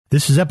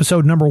This is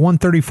episode number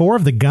 134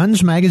 of the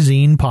Guns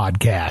Magazine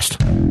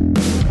podcast.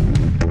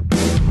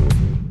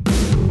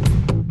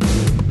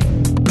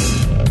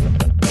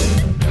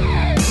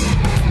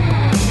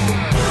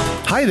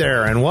 Hi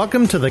there, and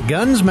welcome to the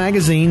Guns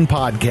Magazine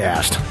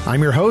podcast.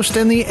 I'm your host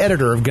and the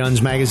editor of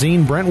Guns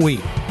Magazine, Brent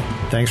Wheat.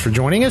 Thanks for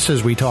joining us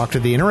as we talk to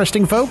the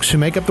interesting folks who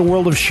make up the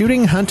world of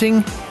shooting,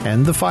 hunting,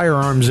 and the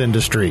firearms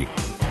industry.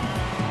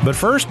 But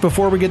first,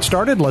 before we get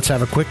started, let's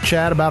have a quick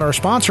chat about our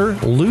sponsor,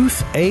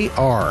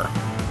 Luth-AR.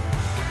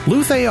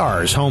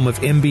 Luth-AR is home of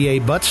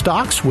MBA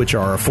buttstocks, which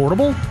are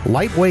affordable,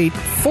 lightweight,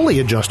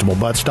 fully adjustable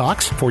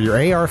buttstocks for your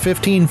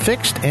AR-15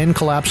 fixed and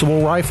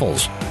collapsible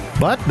rifles.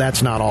 But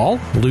that's not all.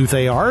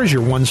 Luth-AR is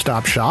your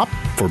one-stop shop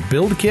for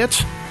build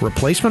kits,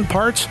 replacement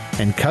parts,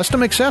 and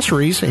custom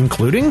accessories,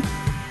 including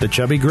the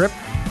chubby grip,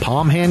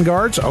 palm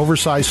handguards,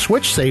 oversized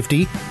switch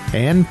safety,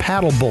 and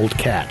paddle bolt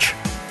catch.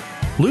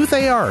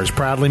 Luth-AR is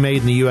proudly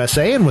made in the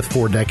USA, and with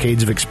 4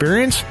 decades of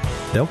experience,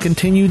 they'll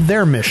continue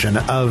their mission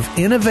of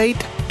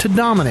innovate to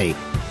dominate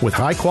with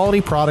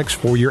high-quality products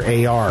for your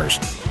ARs.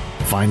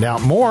 Find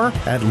out more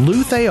at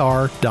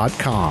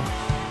luthar.com.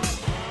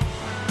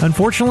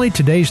 Unfortunately,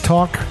 today's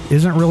talk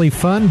isn't really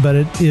fun, but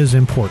it is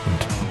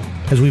important.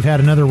 As we've had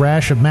another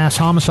rash of mass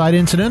homicide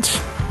incidents,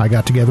 I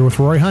got together with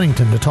Roy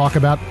Huntington to talk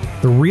about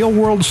the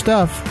real-world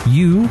stuff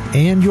you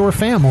and your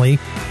family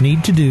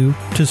need to do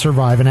to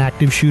survive an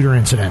active shooter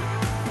incident.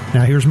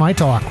 Now here's my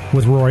talk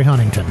with Roy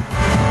Huntington.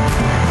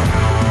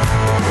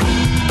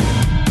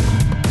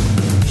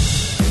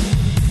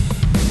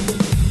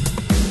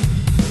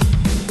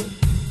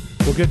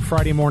 Well, good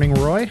Friday morning,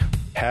 Roy.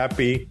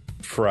 Happy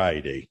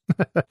Friday.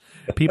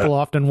 People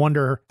often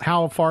wonder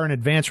how far in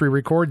advance we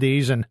record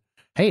these, and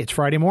hey, it's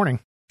Friday morning.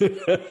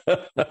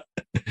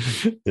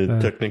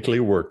 Technically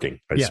working,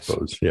 I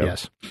suppose. Yeah.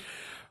 Yes.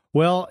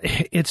 Well,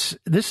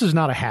 this is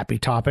not a happy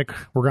topic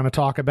we're going to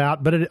talk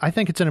about, but I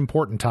think it's an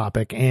important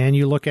topic. And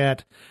you look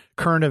at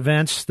current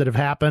events that have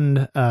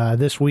happened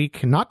this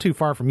week, not too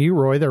far from you,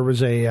 Roy. There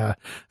was a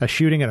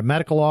shooting at a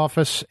medical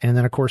office, and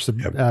then, of course,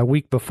 the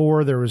week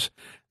before there was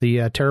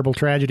the terrible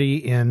tragedy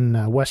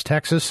in West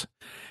Texas.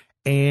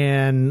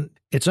 And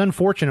it's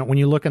unfortunate when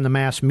you look in the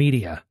mass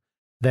media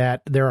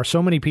that there are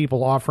so many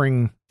people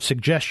offering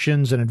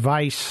suggestions and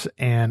advice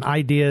and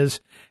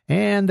ideas,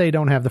 and they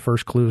don't have the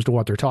first clues to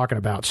what they're talking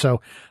about.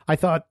 So I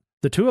thought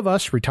the two of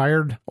us,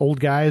 retired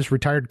old guys,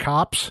 retired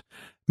cops,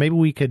 maybe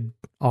we could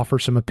offer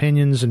some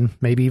opinions and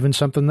maybe even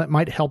something that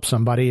might help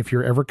somebody if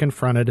you're ever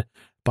confronted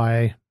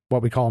by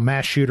what we call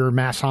mass shooter,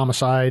 mass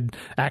homicide,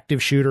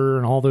 active shooter,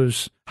 and all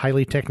those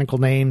highly technical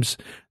names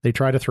they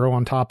try to throw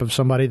on top of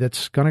somebody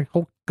that's going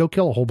to go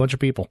kill a whole bunch of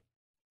people.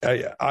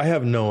 I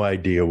have no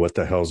idea what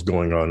the hell's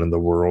going on in the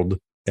world,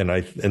 and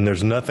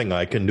there's nothing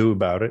I can do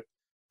about it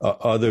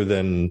other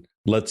than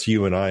let's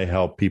you and I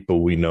help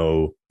people we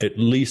know at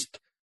least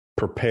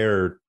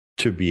prepare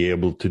to be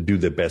able to do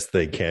the best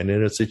they can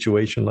in a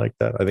situation like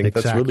that. I think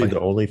That's really the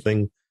only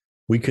thing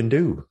we can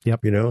do.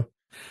 Yep. You know,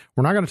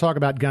 we're not going to talk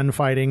about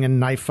gunfighting and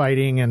knife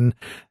fighting and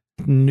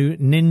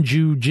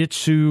ninjutsu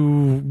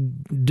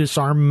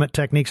disarmament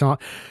techniques. And all.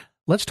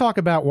 Let's talk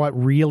about what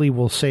really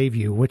will save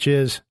you, which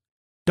is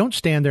don't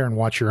stand there and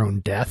watch your own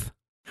death.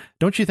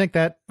 Don't you think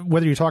that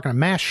whether you're talking a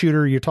mass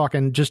shooter, you're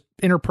talking just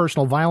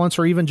interpersonal violence,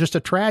 or even just a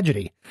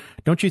tragedy,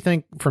 don't you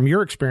think from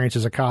your experience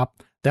as a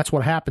cop, that's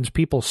what happens?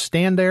 People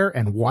stand there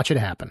and watch it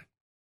happen.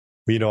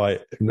 You know,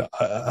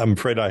 I'm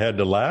afraid I had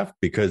to laugh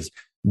because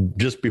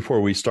just before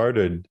we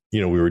started,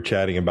 we were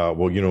chatting about,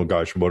 well,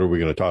 gosh, what are we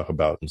going to talk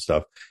about and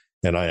stuff.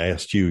 And I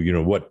asked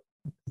you, what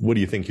do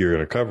you think you're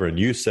going to cover? And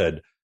you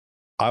said,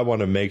 I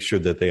want to make sure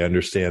that they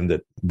understand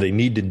that they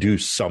need to do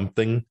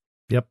something.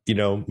 Yep.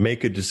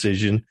 Make a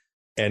decision.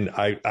 And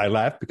I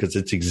laugh because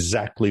it's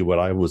exactly what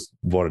I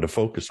wanted to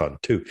focus on,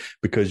 too,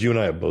 because you and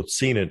I have both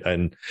seen it.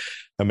 And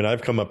I mean,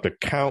 I've come up to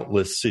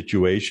countless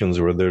situations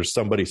where there's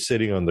somebody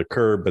sitting on the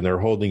curb and they're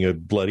holding a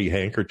bloody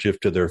handkerchief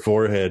to their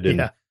forehead.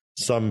 And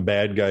some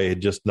bad guy had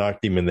just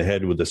knocked him in the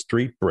head with a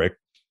street brick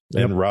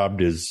and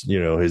robbed his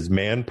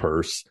man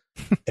purse.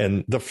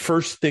 And the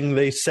first thing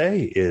they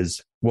say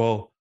is,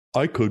 well,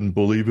 I couldn't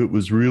believe it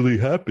was really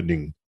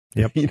happening.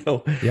 Yep.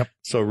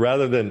 So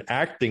rather than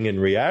acting and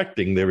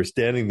reacting, they were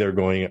standing there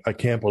going, I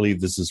can't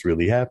believe this is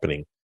really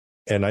happening.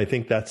 And I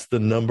think that's the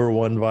number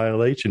one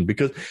violation,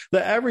 because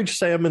the average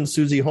Sam and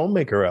Susie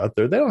homemaker out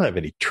there, they don't have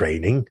any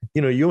training.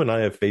 You and I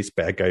have faced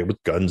bad guys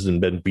with guns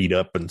and been beat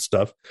up and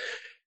stuff.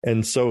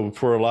 And so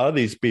for a lot of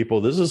these people,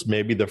 this is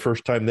maybe the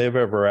first time they've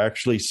ever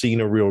actually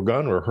seen a real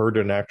gun or heard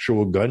an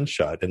actual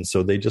gunshot. And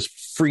so they just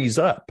freeze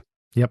up.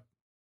 Yep.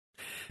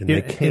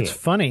 It's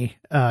funny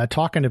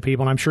talking to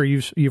people, and I'm sure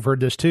you've heard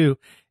this too,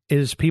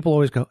 is people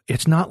always go,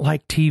 it's not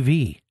like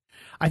TV.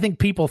 I think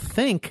people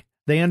think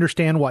they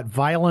understand what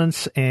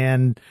violence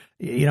and,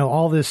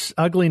 all this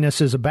ugliness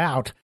is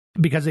about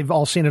because they've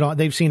all seen it.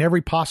 They've seen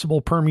every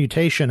possible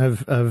permutation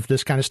of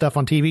this kind of stuff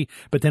on TV.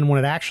 But then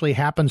when it actually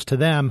happens to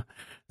them,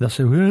 they'll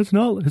say, well, it's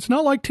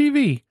not like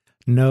TV.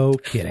 No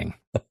kidding.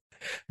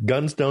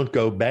 Guns don't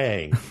go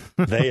bang.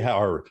 They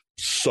are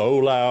so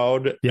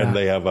loud and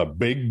they have a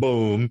big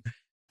boom,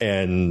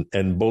 and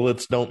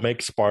bullets don't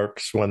make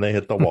sparks when they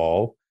hit the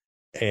wall,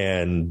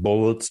 and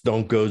bullets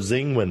don't go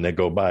zing when they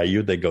go by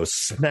you. They go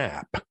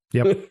snap.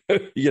 Yep.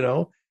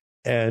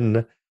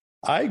 And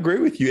I agree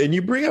with you. And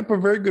you bring up a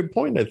very good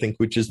point, I think,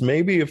 which is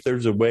maybe if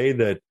there's a way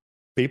that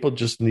people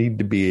just need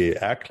to be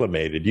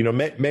acclimated,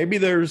 maybe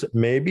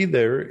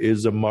there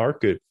is a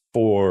market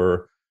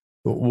for,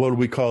 what do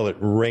we call it?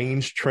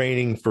 Range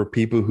training for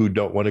people who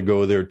don't want to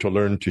go there to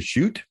learn to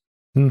shoot.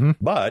 Mm-hmm.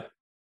 But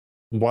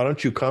why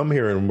don't you come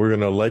here and we're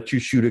going to let you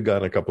shoot a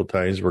gun a couple of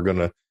times. We're going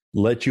to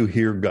let you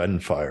hear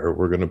gunfire.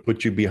 We're going to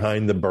put you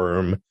behind the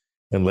berm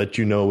and let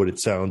you know what it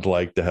sounds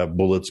like to have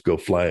bullets go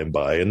flying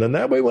by. And then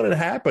that way, when it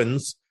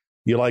happens,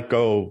 you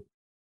go,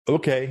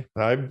 okay,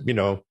 I've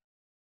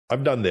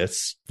done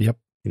this. Yep.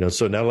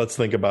 So now let's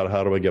think about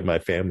how do I get my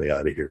family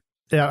out of here?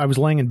 Yeah, I was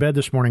laying in bed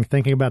this morning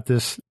thinking about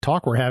this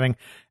talk we're having,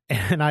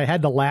 and I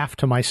had to laugh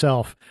to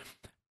myself.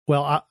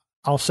 Well,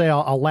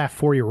 I'll laugh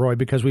for you, Roy,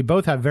 because we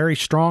both have very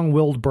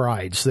strong-willed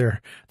brides.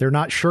 They're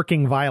not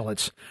shirking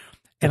violets.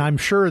 And I'm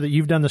sure that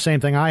you've done the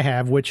same thing I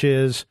have, which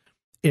is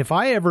if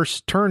I ever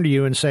turn to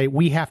you and say,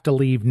 we have to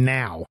leave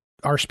now,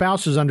 our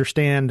spouses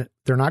understand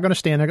they're not going to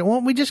stand there and go,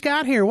 well, we just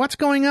got here. What's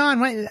going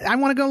on? I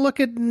want to go look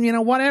at,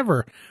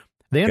 whatever.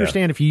 They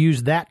understand if you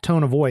use that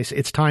tone of voice,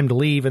 it's time to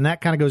leave. And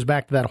that kind of goes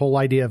back to that whole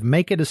idea of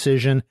make a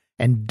decision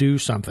and do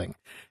something.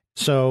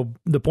 So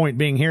the point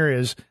being here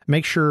is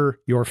make sure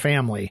your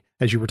family,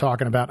 as you were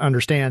talking about,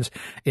 understands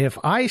if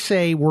I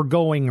say we're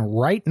going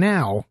right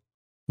now,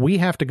 we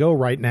have to go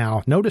right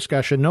now. No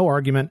discussion, no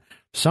argument.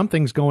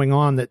 Something's going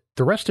on that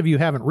the rest of you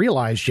haven't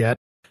realized yet.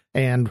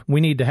 And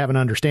we need to have an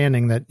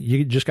understanding that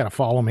you just got to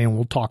follow me and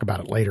we'll talk about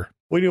it later.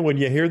 Well, when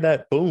you hear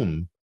that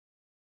boom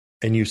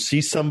and you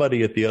see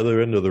somebody at the other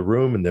end of the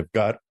room and they've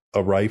got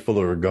a rifle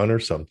or a gun or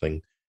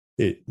something,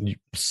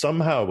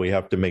 somehow we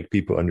have to make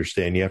people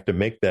understand. You have to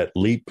make that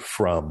leap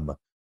from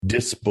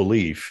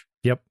disbelief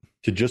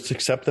to just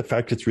accept the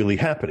fact it's really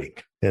happening.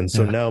 And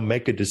so now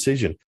make a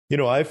decision.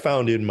 I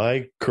found in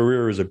my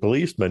career as a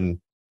policeman,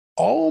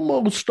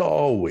 almost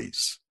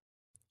always,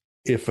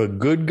 if a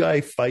good guy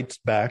fights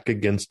back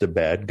against a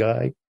bad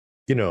guy,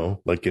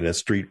 like in a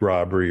street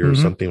robbery or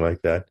something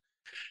like that,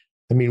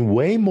 I mean,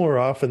 way more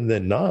often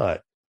than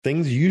not,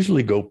 things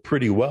usually go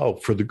pretty well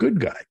for the good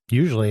guy.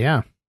 Usually,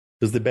 yeah.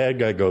 Because the bad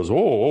guy goes,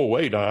 oh,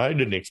 wait, I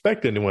didn't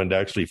expect anyone to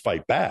actually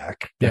fight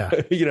back. Yeah.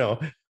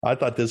 I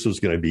thought this was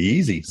going to be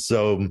easy.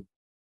 So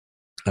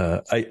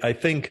I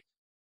think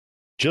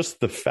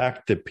just the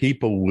fact that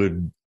people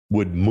would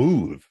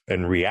move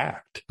and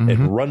react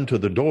and run to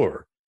the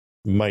door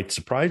might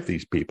surprise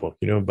these people,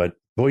 but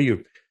boy,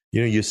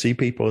 you see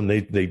people and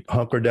they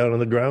hunker down on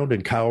the ground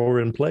and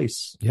cower in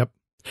place. Yep.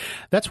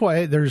 That's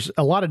why there's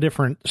a lot of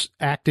different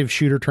active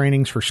shooter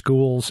trainings for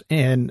schools,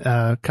 and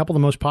a couple of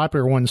the most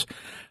popular ones,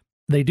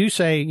 they do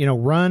say,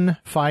 run,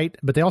 fight,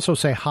 but they also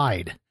say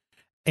hide.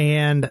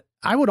 And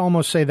I would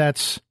almost say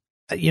that's,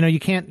 you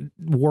can't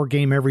war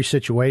game every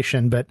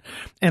situation,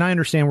 and I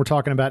understand we're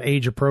talking about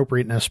age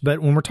appropriateness, but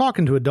when we're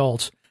talking to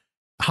adults,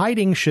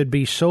 hiding should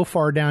be so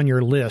far down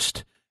your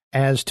list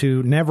as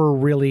to never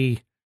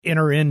really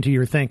enter into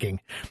your thinking.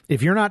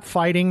 If you're not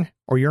fighting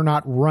or you're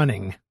not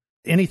running,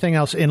 anything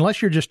else,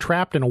 unless you're just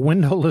trapped in a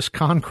windowless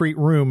concrete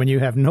room and you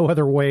have no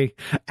other way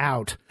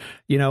out,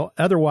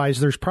 otherwise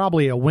there's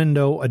probably a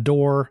window, a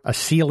door, a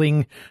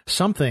ceiling,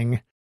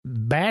 something,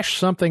 bash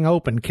something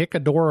open, kick a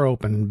door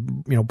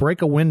open,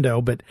 break a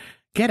window, but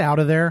get out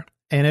of there.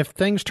 And if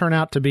things turn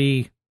out to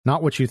be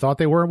not what you thought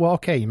they were, well,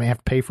 okay, you may have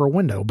to pay for a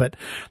window, but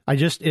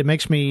it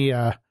makes me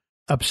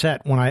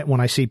upset when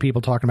I see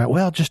people talking about,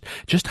 well,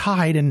 just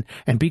hide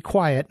and be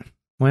quiet.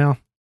 Well,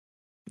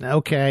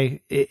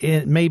 okay,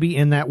 it may be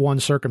in that one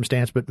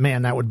circumstance, but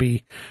man, that would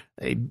be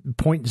a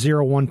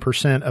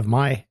 0.01% of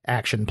my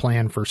action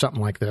plan for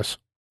something like this.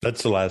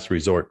 That's the last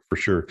resort for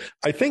sure.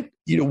 I think,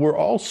 we're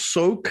all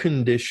so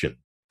conditioned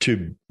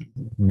to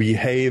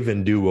behave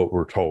and do what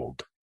we're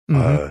told.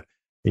 I've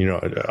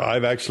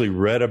actually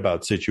read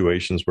about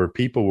situations where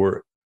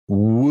people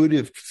would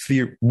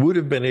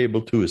have been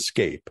able to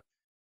escape,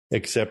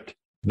 except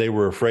they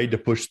were afraid to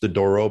push the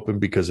door open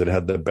because it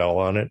had the bell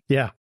on it.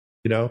 Yeah.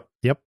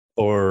 Yep.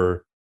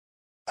 Or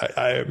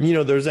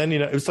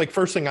it's like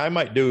first thing I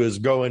might do is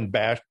go and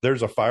bash.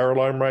 There's a fire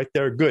alarm right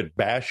there. Good.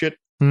 Bash it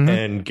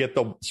and get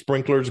the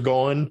sprinklers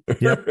going.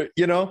 Yep.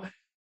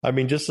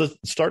 Just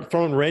start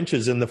throwing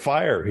wrenches in the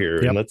fire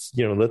here. Yep.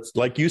 And let's,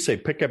 like you say,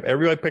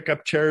 everybody pick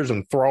up chairs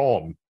and throw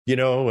them,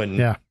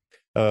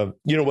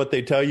 what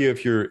they tell you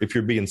if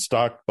you're being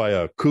stalked by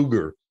a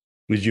cougar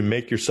is you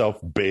make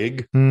yourself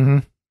big,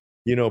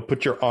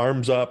 put your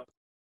arms up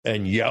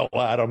and yell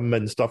at them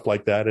and stuff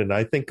like that. And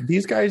I think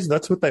these guys,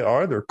 that's what they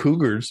are. They're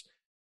cougars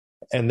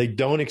and they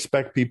don't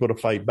expect people to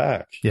fight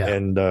back. Yeah.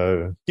 And,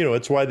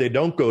 it's why they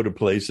don't go to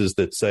places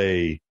that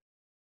say,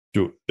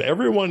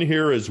 everyone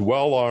here is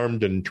well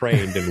armed and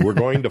trained and we're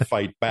going to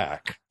fight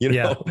back.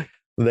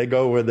 They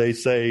go where they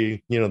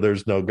say,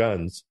 there's no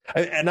guns.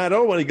 And I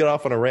don't want to get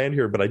off on a rant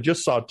here, but I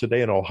just saw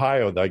today in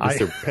Ohio that I guess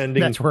they're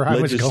pending that's where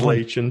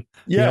legislation.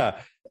 Yeah.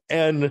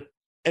 Yep.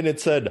 And it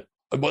said,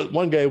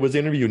 one guy was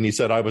interviewed and he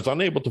said, I was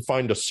unable to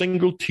find a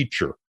single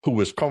teacher who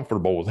was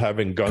comfortable with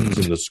having guns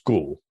in the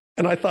school.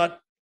 And I thought,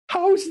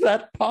 how is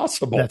that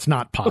possible? That's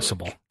not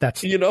possible.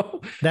 That's,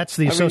 that's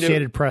the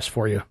Associated Press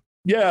for you.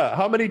 Yeah.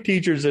 How many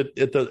teachers at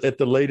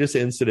the latest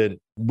incident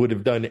would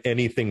have done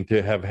anything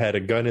to have had a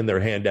gun in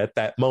their hand at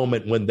that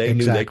moment when they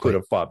knew they could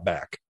have fought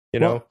back,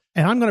 know?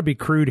 And I'm going to be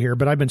crude here,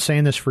 but I've been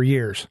saying this for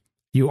years.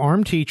 You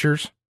arm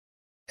teachers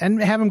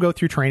and have them go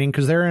through training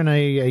because they're in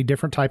a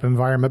different type of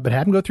environment, but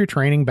have them go through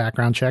training,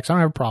 background checks. I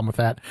don't have a problem with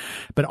that.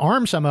 But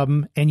arm some of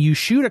them and you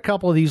shoot a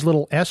couple of these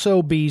little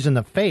SOBs in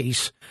the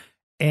face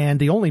and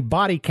the only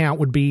body count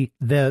would be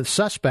the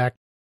suspect.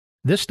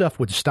 This stuff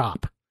would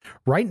stop.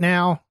 Right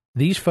now,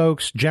 these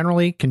folks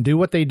generally can do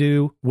what they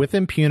do with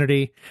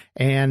impunity,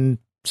 and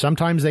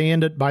sometimes they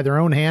end it by their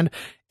own hand.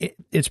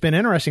 It's been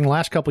interesting. The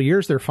last couple of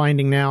years, they're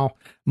finding now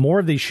more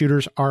of these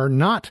shooters are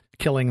not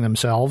killing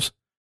themselves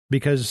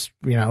because,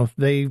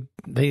 they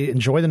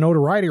enjoy the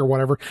notoriety or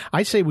whatever.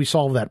 I say we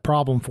solve that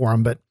problem for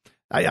them, but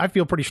I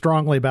feel pretty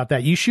strongly about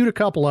that. You shoot a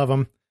couple of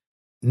them,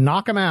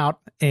 knock them out,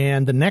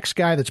 and the next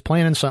guy that's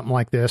planning something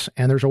like this,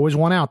 and there's always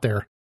one out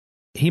there,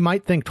 he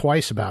might think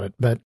twice about it.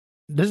 But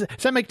does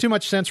that make too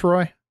much sense,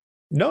 Roy?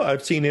 No,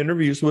 I've seen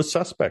interviews with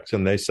suspects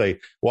and they say,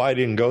 well, I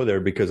didn't go there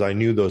because I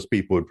knew those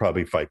people would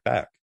probably fight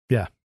back.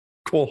 Yeah.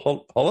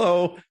 Cool.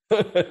 Hello.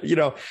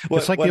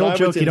 It's like the old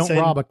joke, you don't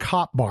rob a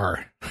cop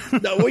bar.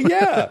 No, well,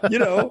 yeah,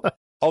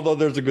 although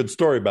there's a good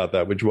story about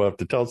that, which we'll have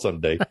to tell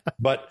someday.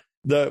 But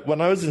when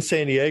I was in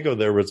San Diego,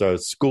 there was a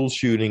school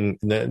shooting.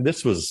 And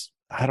this was,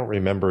 I don't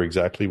remember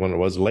exactly when it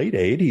was, late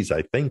 80s,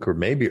 I think, or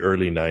maybe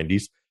early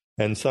 90s.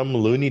 And some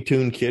Looney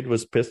Tune kid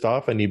was pissed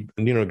off and he,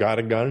 got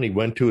a gun and he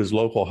went to his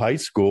local high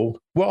school.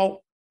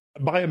 Well,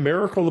 by a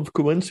miracle of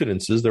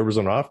coincidences, there was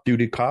an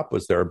off-duty cop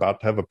was there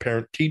about to have a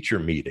parent-teacher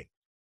meeting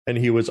and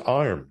he was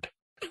armed,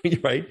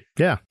 right?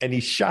 Yeah. And he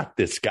shot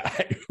this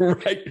guy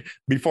right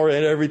before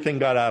everything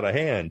got out of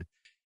hand.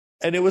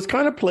 And it was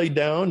kind of played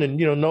down and,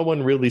 no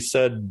one really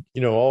said,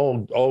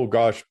 oh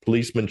gosh,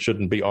 policemen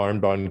shouldn't be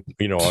armed on,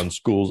 on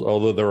schools,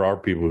 although there are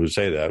people who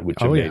say that, which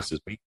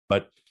amazes me.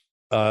 But,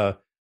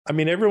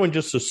 everyone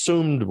just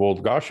assumed, well,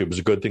 gosh, it was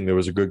a good thing there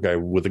was a good guy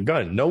with a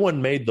gun. No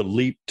one made the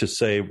leap to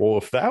say, well,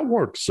 if that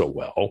works so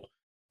well,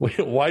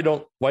 why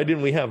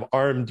didn't we have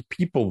armed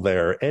people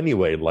there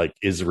anyway, like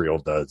Israel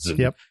does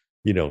and,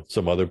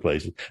 some other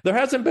places. There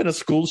hasn't been a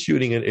school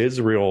shooting in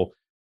Israel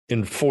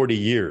in 40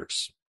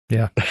 years.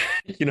 Yeah.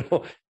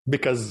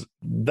 Because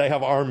they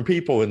have armed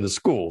people in the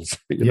schools,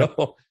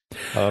 know.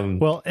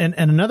 Well, and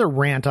another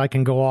rant I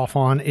can go off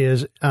on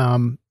is,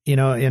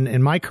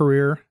 in my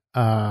career,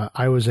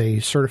 I was a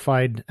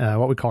certified,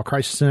 what we call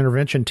crisis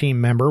intervention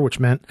team member, which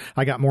meant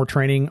I got more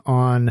training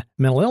on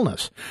mental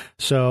illness.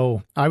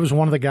 So I was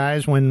one of the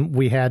guys when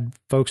we had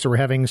folks that were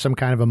having some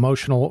kind of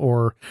emotional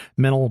or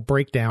mental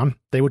breakdown,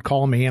 they would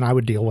call me and I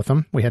would deal with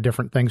them. We had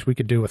different things we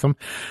could do with them.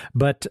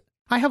 But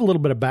I have a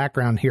little bit of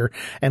background here.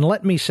 And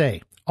let me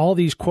say, all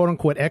these quote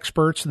unquote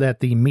experts that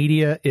the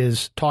media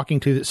is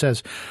talking to that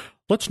says,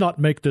 let's not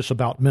make this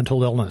about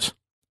mental illness.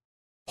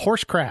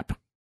 Horse crap.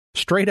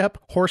 Straight up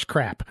horse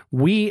crap.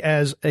 We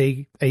as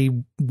a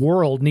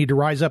world need to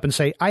rise up and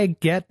say, I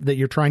get that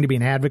you're trying to be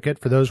an advocate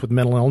for those with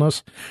mental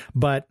illness,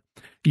 but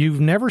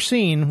you've never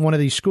seen one of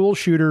these school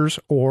shooters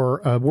or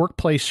a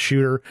workplace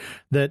shooter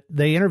that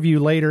they interview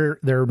later,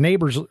 their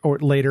neighbors or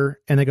later,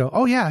 and they go,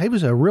 oh yeah, he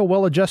was a real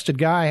well-adjusted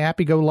guy,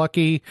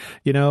 happy-go-lucky,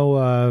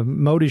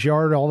 mowed his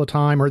yard all the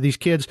time. Or these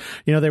kids,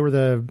 they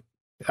were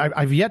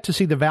I've yet to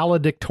see the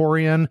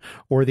valedictorian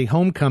or the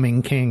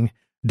homecoming king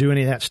do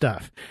any of that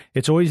stuff.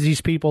 It's always these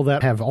people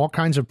that have all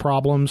kinds of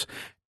problems.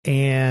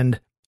 And,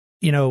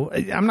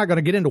 I'm not going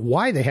to get into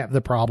why they have the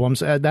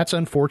problems. That's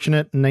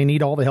unfortunate and they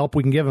need all the help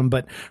we can give them.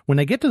 But when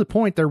they get to the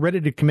point they're ready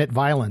to commit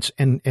violence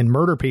and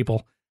murder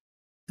people,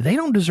 they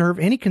don't deserve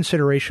any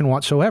consideration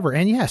whatsoever.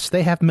 And yes,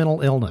 they have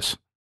mental illness.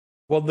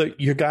 Well,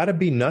 you got to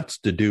be nuts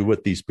to do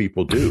what these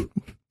people do.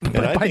 And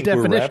I by think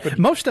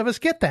definition, most of us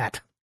get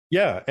that.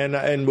 Yeah.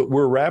 And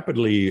we're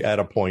rapidly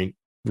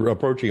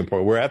approaching a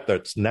point we're at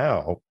that's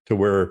now to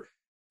where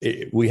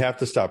we have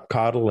to stop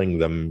coddling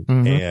them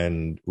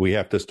and we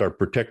have to start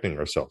protecting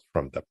ourselves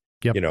from them.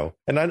 Yep.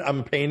 And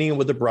I'm painting it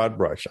with a broad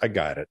brush. I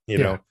got it,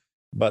 know,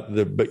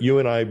 but you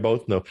and I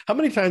both know. How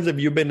many times have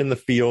you been in the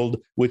field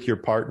with your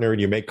partner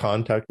and you make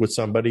contact with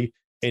somebody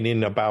and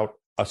in about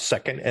a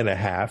second and a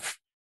half,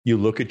 you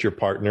look at your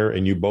partner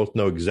and you both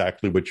know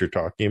exactly what you're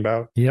talking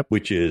about,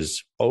 which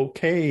is,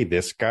 okay,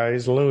 this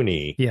guy's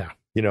loony. Yeah.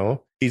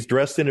 He's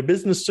dressed in a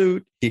business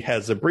suit. He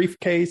has a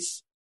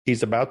briefcase.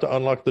 He's about to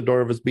unlock the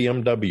door of his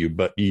BMW.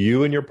 But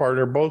you and your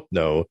partner both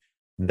know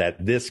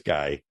that this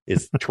guy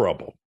is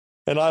trouble.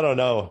 And I don't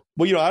know.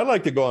 Well, I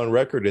like to go on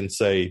record and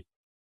say,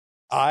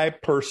 I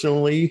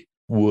personally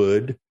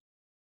would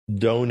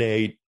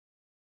donate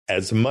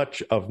as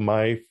much of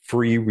my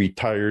free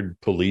retired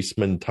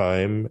policeman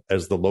time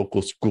as the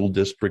local school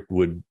district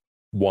would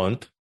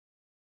want.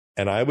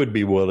 And I would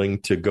be willing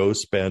to go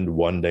spend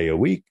 1 day a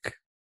week,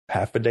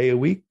 half a day a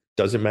week,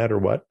 doesn't matter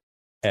what,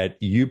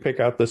 you pick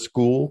out the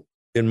school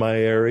in my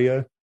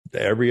area,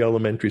 every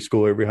elementary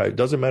school, every high,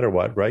 doesn't matter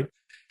what, right?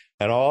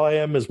 And all I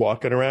am is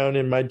walking around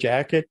in my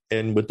jacket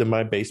and with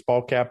my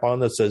baseball cap on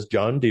that says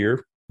John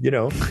Deere,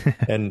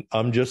 and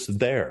I'm just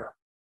there.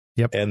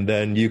 Yep. And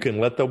then you can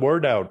let the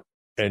word out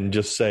and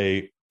just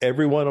say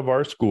every one of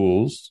our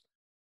schools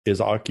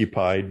is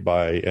occupied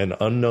by an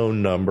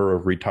unknown number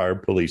of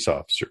retired police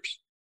officers.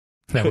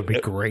 That would be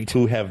great.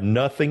 Who have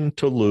nothing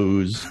to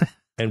lose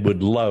and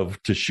would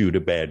love to shoot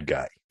a bad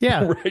guy.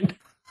 Yeah. Right?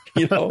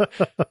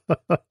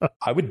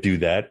 I would do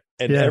that.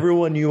 And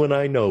everyone you and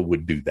I know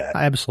would do that.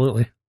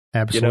 Absolutely.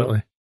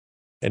 Absolutely.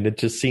 And it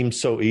just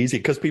seems so easy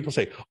because people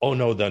say, oh,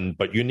 no, then,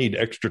 but you need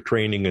extra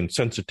training and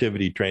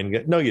sensitivity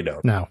training. No, you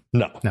don't. No.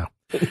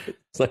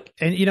 It's like,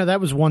 and,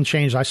 that was one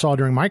change I saw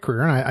during my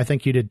career, and I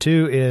think you did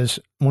too, is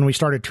when we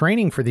started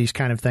training for these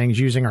kind of things,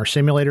 using our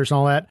simulators and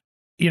all that,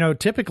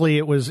 typically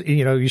it was,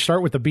 you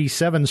start with the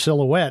B7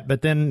 silhouette,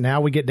 but then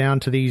now we get down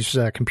to these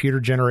computer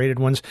generated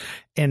ones.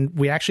 And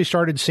we actually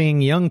started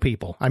seeing young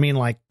people,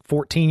 like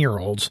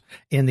 14-year-olds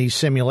in these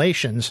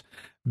simulations,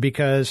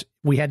 because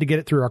we had to get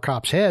it through our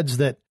cops' heads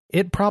that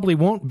it probably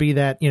won't be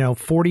that,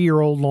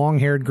 40-year-old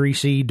long-haired,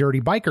 greasy,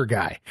 dirty biker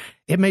guy.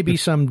 It may be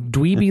some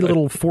dweeby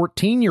little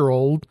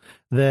 14-year-old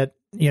that,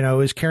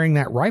 is carrying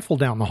that rifle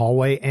down the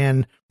hallway.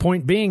 And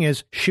point being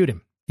is shoot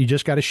him. You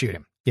just got to shoot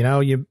him.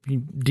 You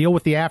deal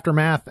with the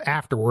aftermath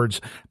afterwards.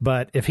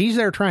 But if he's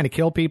there trying to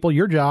kill people,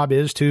 your job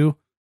is to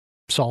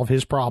solve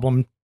his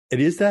problem.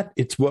 It is that.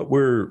 It's what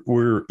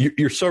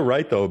you're so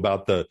right, though,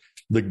 about the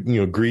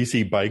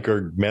greasy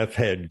biker meth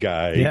head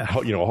guy,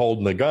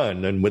 holding the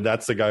gun. And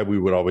that's the guy we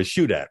would always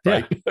shoot at,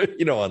 right?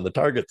 Yeah. On the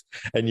targets.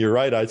 And you're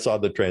right. I saw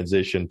the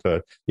transition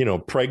to,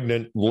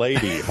 pregnant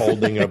lady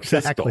holding a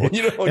exactly.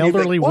 pistol,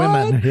 elderly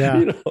women.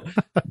 Yeah.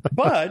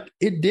 But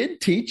it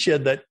did teach you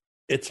that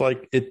it's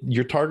like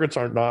your targets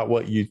are not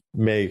what you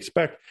may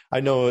expect. I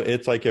know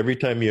it's like every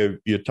time you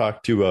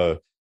talk to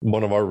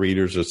one of our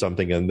readers or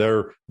something, and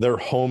their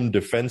home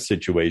defense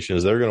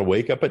situations, they're going to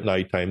wake up at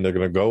nighttime. They're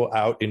going to go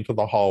out into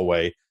the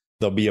hallway.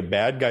 There'll be a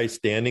bad guy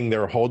standing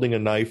there holding a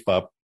knife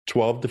up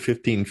 12 to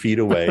 15 feet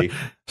away.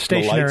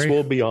 Stationary. The lights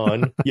will be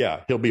on.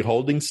 Yeah. He'll be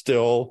holding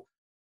still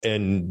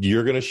and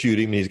you're going to shoot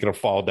him and he's going to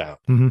fall down.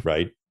 Mm-hmm.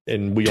 Right.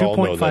 And we all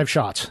know that 2.5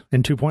 shots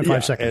in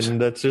 2.5 seconds.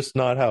 And that's just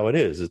not how it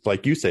is. It's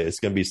like you say, it's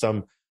going to be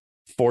some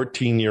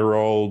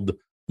 14-year-old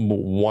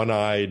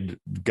one-eyed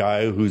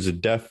guy who's a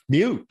deaf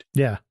mute.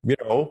 Yeah.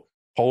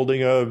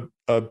 Holding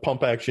a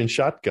pump action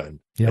shotgun.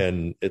 Yep.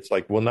 And it's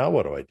like, well, now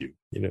what do I do?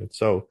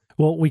 So.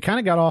 Well, we kind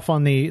of got off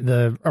on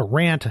a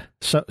rant,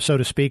 so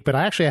to speak, but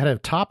I actually had a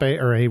topic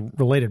or a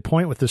related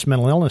point with this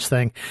mental illness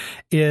thing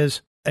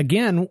is,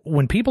 again,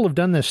 when people have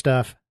done this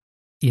stuff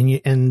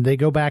and they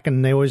go back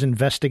and they always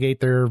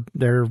investigate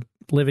their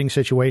living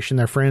situation,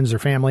 their friends, their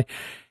family,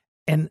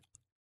 and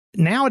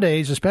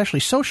nowadays,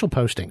 especially social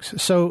postings.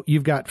 So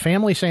you've got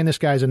family saying this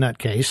guy's a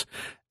nutcase.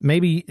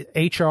 Maybe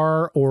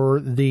HR or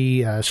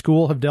the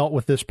school have dealt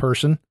with this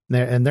person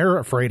and they're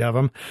afraid of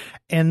him.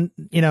 And,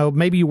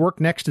 maybe you work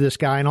next to this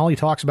guy and all he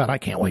talks about, I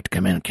can't wait to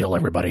come in and kill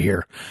everybody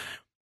here.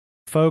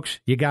 Folks,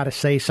 you got to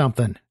say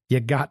something. You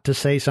got to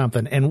say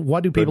something. And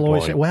what do people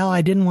always say? Well,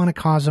 I didn't want to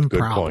cause them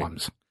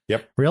problems. Point.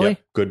 Yep. Really? Yep.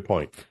 Good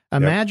point.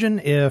 Imagine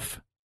if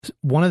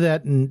one of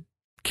that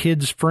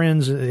kid's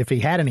friends, if he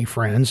had any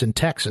friends in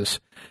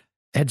Texas,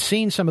 had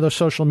seen some of those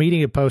social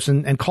media posts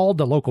and called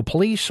the local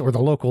police or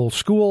the local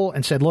school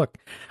and said, look,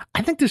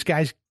 I think this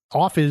guy's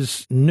off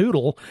his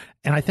noodle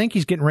and I think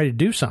he's getting ready to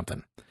do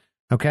something.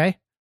 Okay.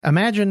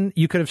 Imagine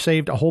you could have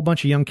saved a whole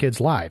bunch of young kids'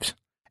 lives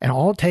and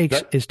all it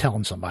takes is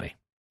telling somebody.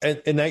 And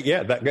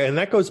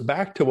that goes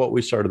back to what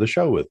we started the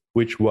show with,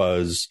 which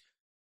was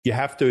you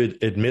have to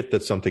admit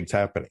that something's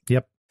happening.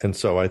 Yep. And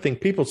so I think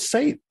people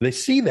they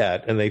see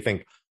that and they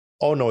think,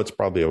 oh no, it's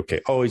probably okay.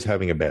 Oh, he's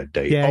having a bad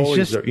day. Yeah, oh,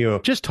 he's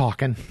just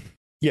talking.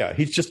 Yeah,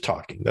 he's just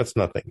talking. That's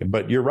nothing.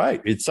 But you're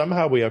right. It's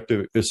somehow we have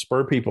to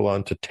spur people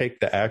on to take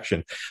the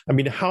action. I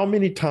mean, how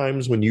many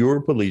times when you were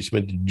a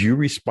policeman did you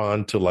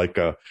respond to like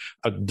a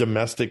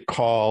domestic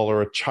call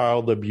or a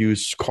child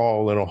abuse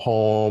call in a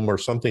home or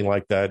something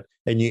like that?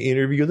 And you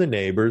interview the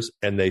neighbors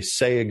and they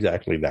say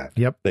exactly that.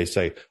 Yep. They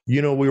say,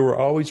 we were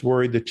always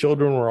worried. The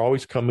children were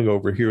always coming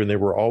over here and they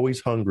were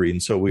always hungry.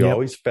 And so we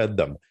always fed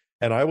them.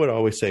 And I would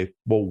always say,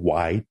 well,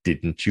 why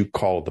didn't you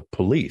call the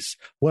police?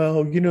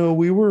 Well,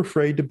 we were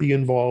afraid to be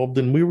involved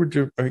and we were,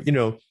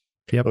 Yep.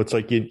 It's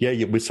like,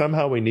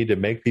 somehow we need to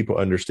make people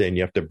understand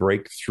you have to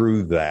break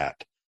through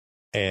that.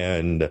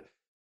 And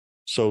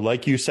so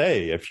like you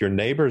say, if your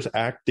neighbor's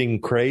acting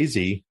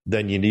crazy,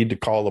 then you need to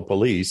call the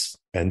police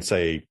and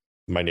say,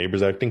 my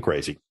neighbor's acting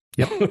crazy.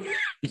 Yep.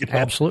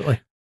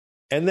 Absolutely.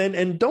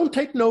 And don't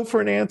take no for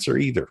an answer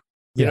either.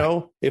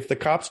 If the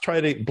cops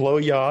try to blow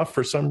you off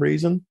for some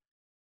reason,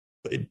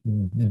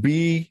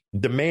 be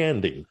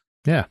demanding.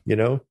 Yeah.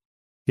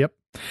 Yep.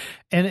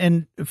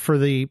 And for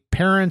the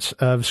parents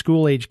of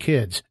school-age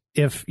kids,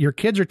 if your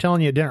kids are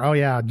telling you at dinner, oh,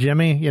 yeah,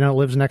 Jimmy,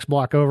 lives next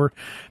block over,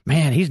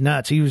 man, he's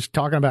nuts. He was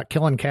talking about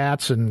killing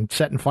cats and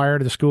setting fire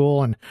to the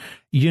school, and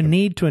you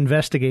need to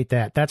investigate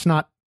that. That's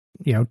not,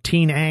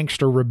 teen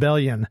angst or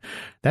rebellion.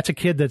 That's a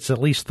kid that's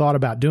at least thought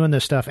about doing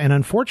this stuff. And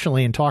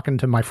unfortunately, in talking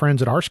to my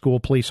friends at our school,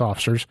 police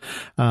officers,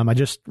 I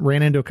just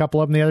ran into a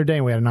couple of them the other day,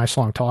 and we had a nice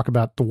long talk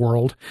about the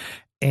world.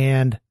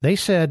 And they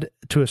said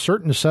to a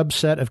certain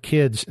subset of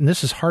kids, and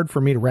this is hard for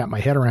me to wrap my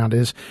head around,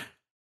 is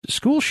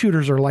school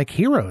shooters are like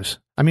heroes.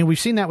 I mean, we've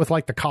seen that with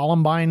like the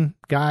Columbine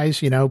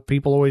guys,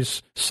 people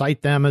always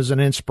cite them as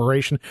an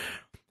inspiration.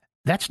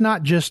 That's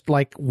not just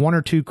like one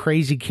or two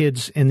crazy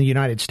kids in the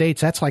United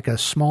States. That's like a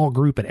small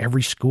group at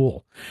every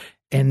school.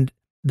 And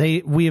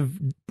we have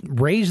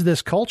raised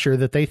this culture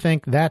that they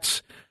think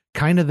that's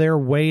kind of their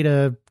way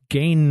to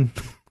gain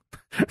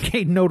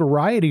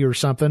notoriety or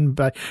something.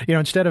 But,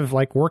 instead of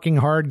like working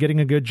hard, getting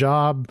a good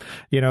job,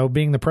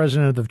 being the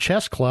president of the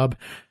chess club,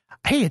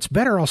 hey, it's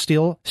better I'll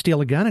steal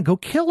a gun and go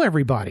kill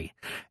everybody.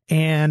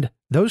 And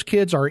those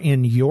kids are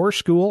in your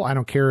school. I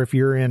don't care if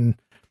you're in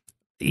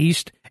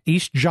East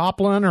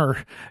Joplin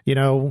or,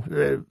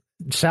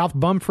 South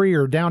Bumfrey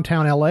or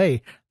downtown LA.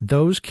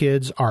 Those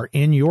kids are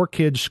in your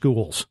kids'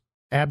 schools.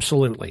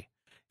 Absolutely.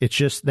 It's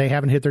just they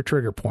haven't hit their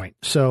trigger point.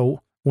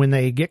 So when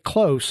they get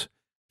close,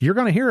 you're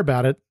going to hear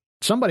about it.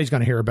 Somebody's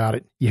going to hear about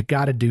it. You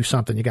got to do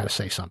something. You got to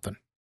say something.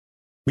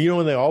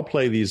 When they all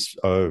play these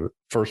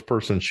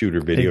first-person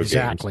shooter video games.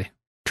 Exactly.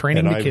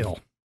 Training to kill.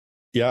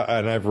 Yeah,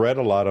 and I've read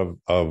a lot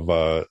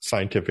of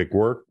scientific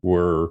work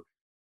where,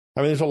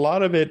 there's a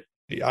lot of it.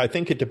 I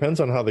think it depends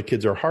on how the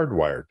kids are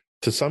hardwired.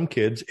 To some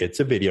kids, it's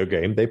a video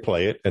game. They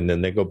play it, and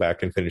then they go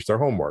back and finish their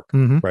homework,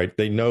 right?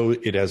 They know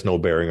it has no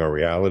bearing on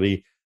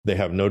reality. They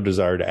have no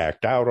desire to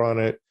act out on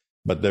it.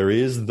 But there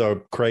is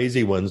the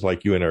crazy ones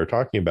like you and I are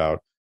talking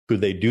about, who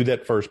they do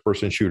that first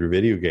person shooter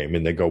video game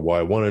and they go, well,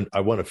 I want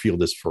to feel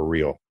this for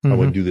real. I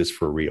want to do this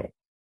for real,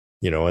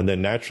 and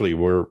then naturally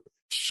we're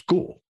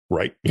school,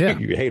 right? Yeah.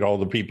 You hate all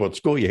the people at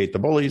school. You hate the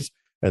bullies.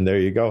 And there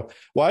you go.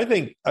 Well, I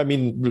think,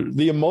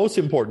 the most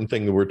important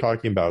thing that we're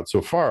talking about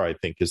so far, I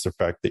think, is the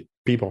fact that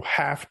people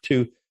have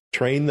to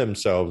train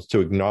themselves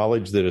to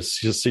acknowledge that a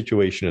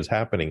situation is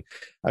happening.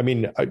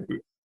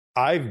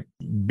 I've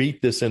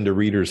beat this into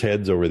readers'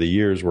 heads over the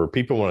years where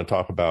people want to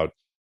talk about,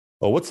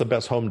 what's the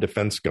best home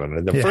defense gun?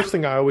 And the first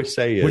thing I always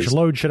say is, which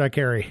load should I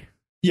carry?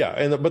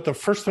 Yeah. But the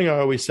first thing I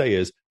always say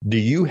is, do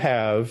you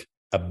have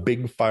a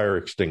big fire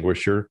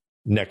extinguisher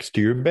next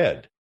to your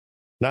bed?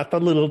 Not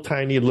the little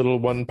tiny little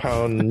 1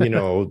 pound,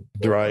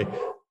 dry,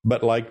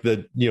 but like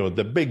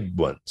the big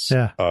ones.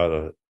 Yeah.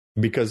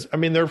 Because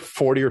they're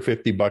 $40 or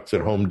 $50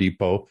 at Home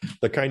Depot,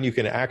 the kind you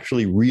can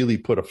actually really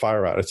put a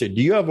fire out. I say,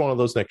 do you have one of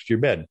those next to your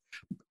bed?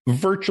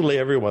 Virtually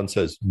everyone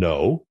says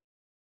no.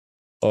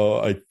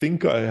 I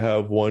think I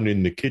have one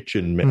in the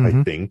kitchen,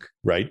 I think,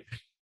 right?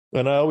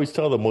 And I always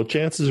tell them, well,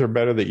 chances are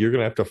better that you're going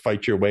to have to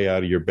fight your way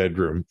out of your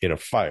bedroom in a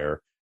fire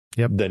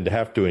than to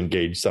have to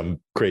engage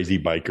some crazy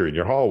biker in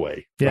your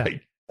hallway,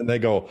 right? And they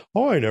go,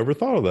 oh, I never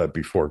thought of that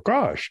before.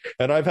 Gosh.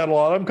 And I've had a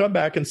lot of them come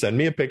back and send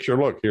me a picture.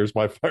 Look, here's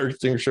my fire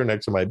extinguisher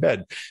next to my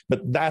bed.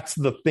 But that's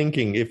the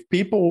thinking. If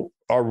people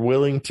are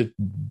willing to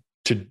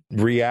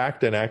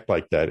react and act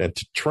like that and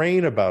to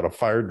train about a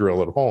fire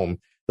drill at home,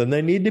 then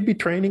they need to be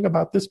training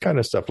about this kind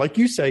of stuff. Like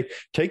you say,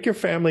 take your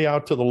family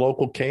out to the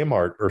local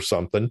Kmart or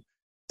something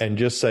and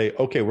just say,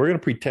 okay, we're going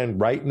to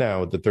pretend right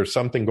now that there's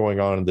something going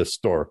on in this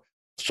store.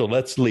 So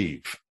let's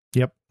leave.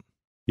 Yep.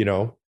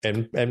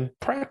 And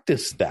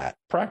practice that.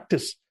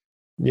 Practice,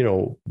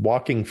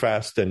 walking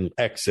fast and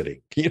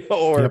exiting,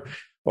 or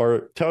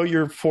tell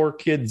your 4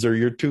 kids or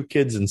your 2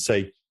 kids and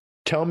say,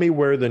 tell me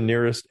where the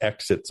nearest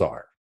exits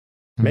are.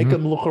 Make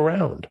them look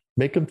around.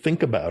 Make them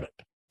think about it,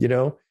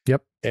 Yep.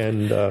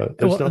 And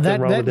there's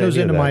nothing wrong with that goes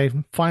into that. my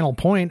final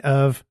point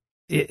of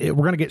we're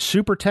going to get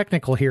super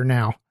technical here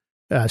now,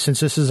 since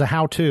this is a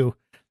how-to,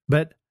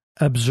 but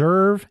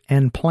observe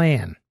and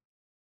plan.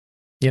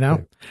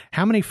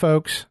 How many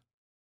folks,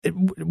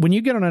 when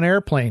you get on an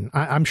airplane,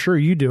 I'm sure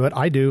you do it.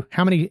 I do.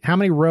 How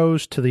many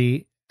rows to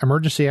the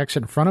emergency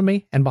exit in front of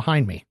me and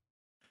behind me?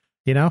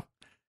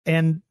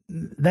 And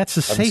that's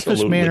the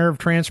safest manner of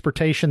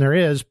transportation there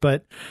is.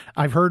 But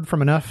I've heard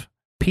from enough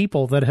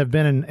people that have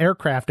been in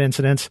aircraft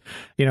incidents,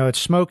 it's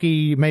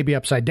smoky, maybe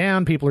upside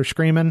down. People are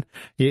screaming,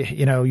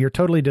 you're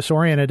totally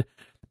disoriented,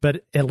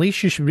 but at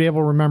least you should be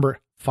able to remember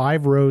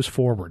 5 rows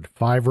forward.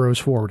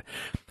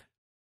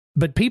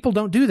 But people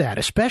don't do that,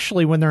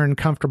 especially when they're in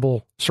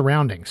comfortable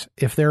surroundings.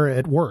 If they're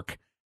at work,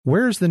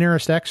 where's the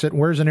nearest exit?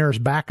 Where's the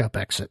nearest backup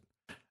exit?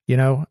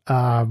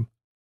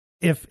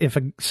 If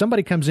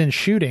somebody comes in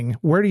shooting,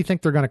 where do you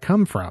think they're going to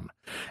come from?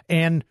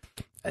 And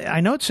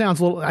I know it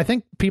sounds I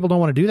think people don't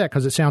want to do that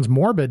because it sounds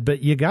morbid,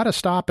 but you got to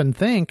stop and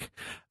think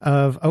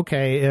of,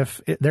 okay,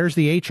 if there's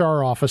the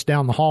HR office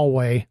down the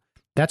hallway,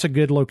 that's a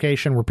good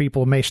location where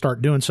people may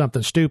start doing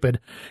something stupid.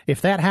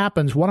 If that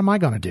happens, what am I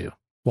going to do?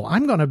 Well,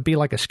 I'm going to be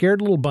like a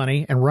scared little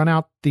bunny and run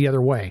out the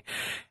other way.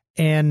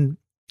 And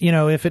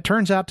if it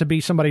turns out to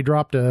be somebody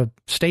dropped a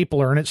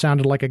stapler and it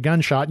sounded like a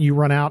gunshot and you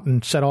run out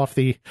and set off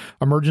the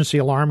emergency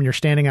alarm and you're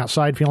standing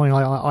outside feeling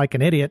like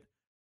an idiot.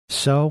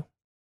 So,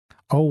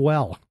 oh,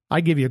 well,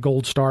 I give you a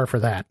gold star for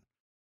that.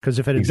 Because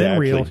if it had been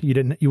real,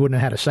 you wouldn't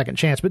have had a second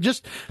chance. But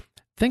just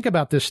think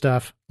about this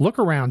stuff. Look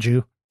around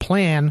you,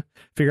 plan,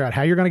 figure out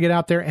how you're going to get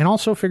out there, and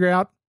also figure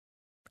out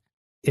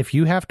if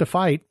you have to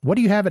fight, what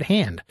do you have at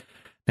hand?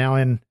 Now,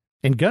 in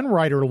gun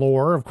writer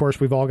lore, of course,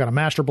 we've all got a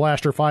Master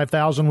Blaster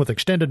 5000 with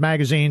extended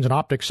magazines and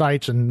optic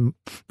sights and,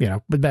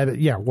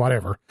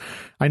 whatever.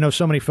 I know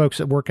so many folks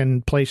that work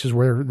in places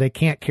where they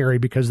can't carry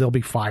because they'll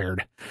be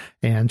fired.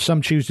 And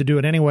some choose to do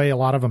it anyway. A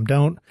lot of them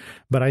don't.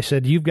 But I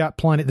said, you've got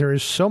plenty. There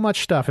is so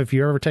much stuff if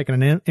you've ever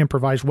taken an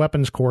improvised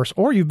weapons course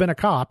or you've been a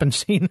cop and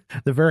seen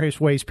the various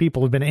ways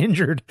people have been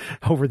injured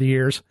over the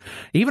years.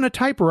 Even a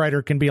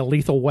typewriter can be a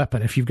lethal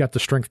weapon if you've got the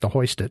strength to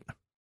hoist it.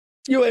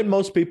 And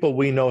most people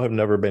we know have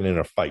never been in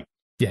a fight.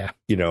 Yeah.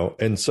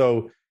 And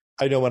so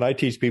I know when I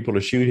teach people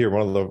to shoot here,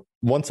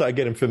 once I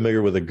get them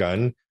familiar with a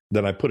gun,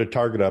 then I put a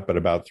target up at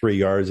about 3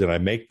 yards and I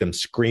make them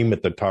scream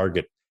at the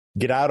target,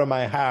 get out of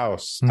my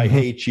house. I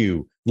hate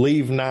you.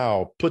 Leave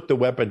now. Put the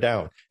weapon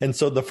down. And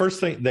so the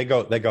first thing they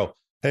go,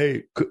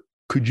 hey,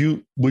 would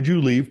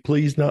you leave,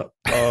 please? Not.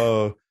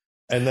 And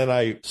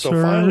then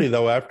finally,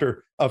 though,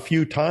 after a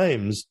few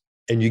times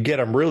and you get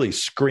them really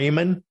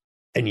screaming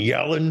and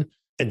yelling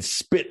and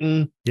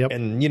spitting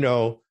and,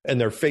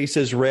 and their face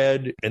is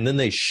red. And then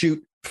they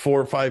shoot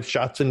 4 or 5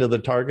 shots into the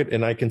target.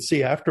 And I can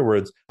see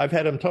afterwards, I've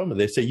had them tell me,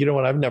 they say, you know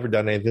what? I've never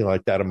done anything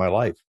like that in my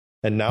life.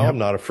 And now I'm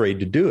not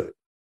afraid to do it.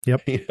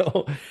 Yep.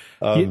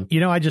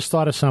 I just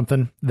thought of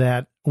something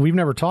that we've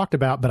never talked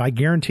about, but I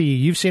guarantee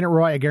you've seen it,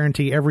 Roy. I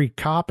guarantee every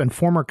cop and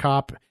former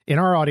cop in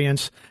our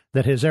audience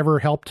that has ever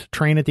helped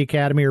train at the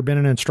academy or been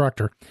an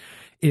instructor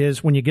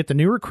is when you get the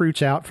new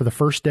recruits out for the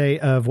first day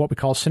of what we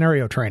call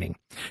scenario training.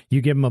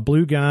 You give them a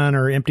blue gun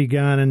or empty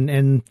gun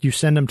and you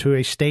send them to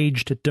a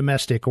staged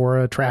domestic or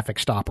a traffic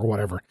stop or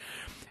whatever.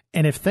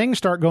 And if things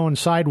start going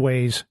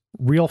sideways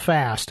real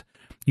fast,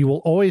 you will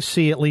always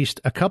see at least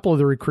a couple of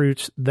the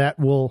recruits that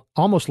will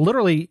almost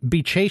literally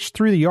be chased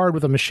through the yard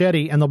with a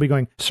machete, and they'll be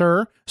going,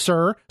 sir,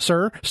 stop,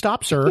 sir,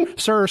 stop, sir,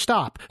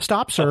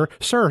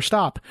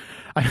 stop.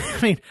 I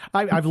mean,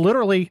 I've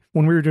literally,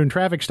 when we were doing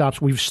traffic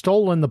stops, we've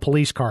stolen the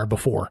police car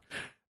before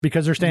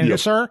because they're standing there,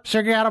 sir,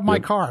 get out of my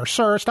car.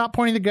 Sir, stop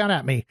pointing the gun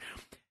at me.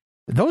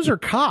 Those are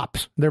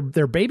cops. They're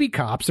baby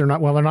cops. They're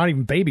not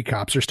even baby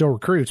cops. They're still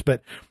recruits.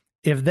 But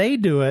if they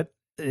do it,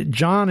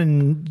 John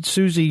and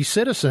Susie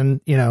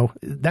Citizen,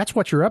 that's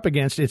what you're up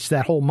against. It's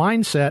that whole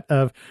mindset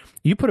of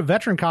you put a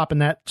veteran cop in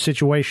that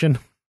situation,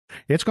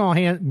 it's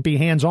going to be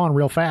hands-on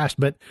real fast,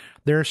 but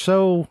they're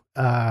so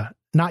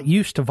not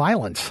used to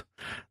violence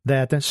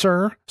that,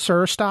 sir,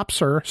 stop,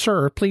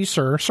 sir, please,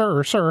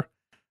 sir.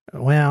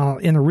 Well,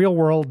 in the real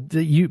world,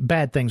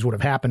 bad things would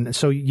have happened.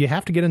 So you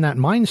have to get in that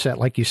mindset,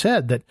 like you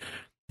said, that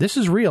this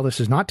is real. This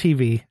is not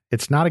TV.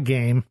 It's not a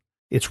game.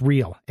 It's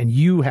real, and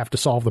you have to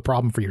solve the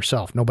problem for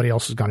yourself. Nobody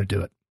else is going to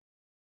do it.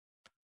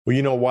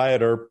 Well,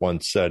 Wyatt Earp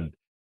once said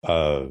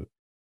the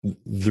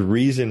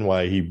reason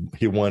why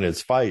he won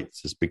his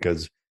fights is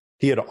because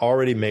he had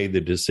already made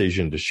the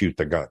decision to shoot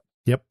the gun.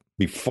 Yep.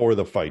 Before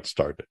the fight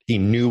started. He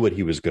knew what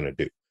he was going to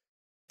do.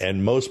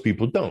 And most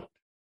people don't.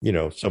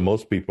 So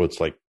most people, it's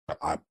like,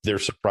 they're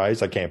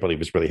surprised. I can't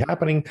believe it's really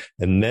happening.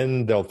 And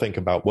then they'll think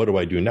about, what do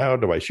I do now?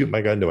 Do I shoot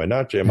my gun? Do I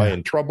not? Am I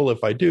in trouble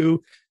if I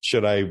do?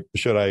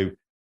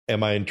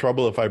 Am I in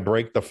trouble if I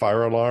break the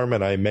fire alarm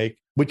and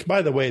which,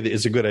 by the way,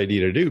 is a good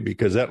idea to do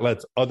because that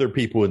lets other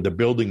people in the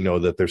building know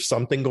that there's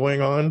something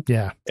going on.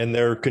 Yeah. And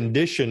they're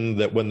conditioned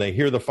that when they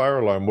hear the fire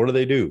alarm, what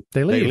do?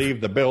 They leave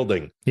the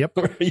building. Yep.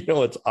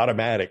 It's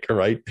automatic,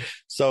 right?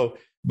 So,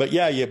 but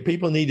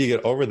people need to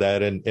get over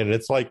that. And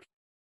it's like,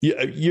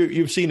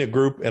 you've seen a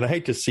group, and I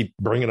hate to see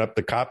bringing up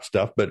the cop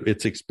stuff, but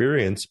its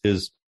experience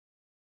is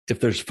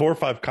if there's 4 or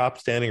 5 cops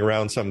standing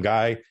around some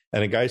guy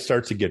and a guy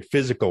starts to get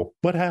physical,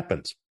 what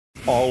happens?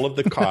 All of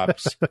the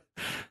cops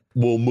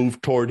will move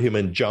toward him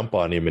and jump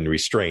on him and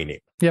restrain him.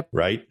 Yep.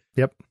 Right?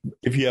 Yep.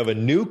 If you have a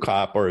new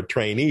cop or a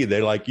trainee,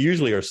 they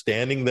usually are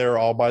standing there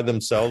all by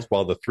ththemselves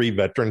while the 3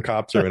 veteran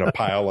cops are in a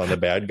pile on the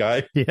bad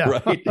guy. Yeah.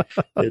 Right?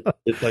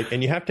 It's like,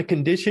 and you have to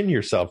condition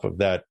yourself of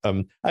that.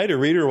 I had a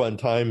reader one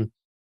time,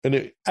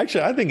 and I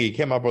think he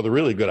came up with a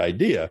really good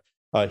idea.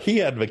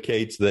 He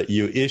advocates that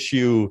you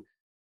issue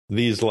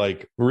these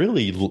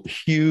really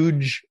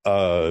huge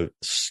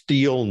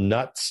steel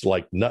nuts,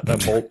 like nut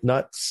and bolt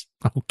nuts.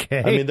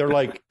 Okay. I mean, they're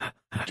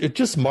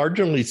just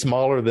marginally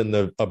smaller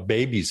than a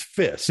baby's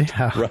fist,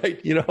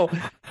 right?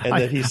 And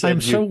then he said,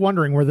 I'm so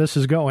wondering where this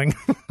is going.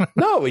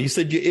 No, he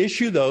said you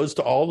issue those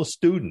to all the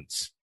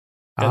students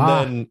and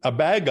then a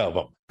bag of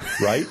them,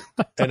 right?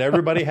 And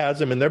everybody has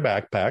them in their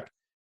backpack.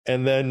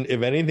 And then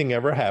if anything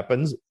ever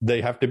happens,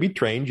 they have to be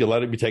trained.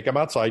 You take them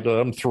outside, you let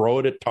them throw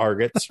it at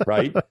targets,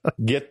 right?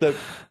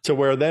 To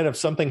where then if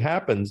something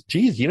happens,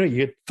 geez, you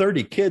get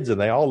 30 kids and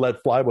they all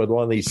let fly with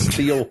one of these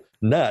steel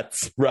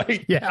nuts,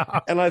 right? Yeah.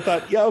 And I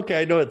thought,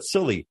 okay, I know it's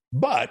silly,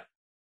 but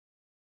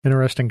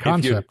Interesting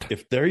concept.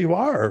 If there you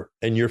are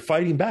and you're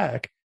fighting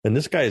back, and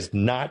this guy is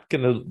not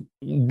going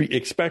to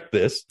expect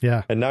this,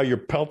 and now you're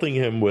pelting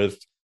him with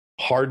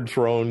hard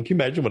thrown. Can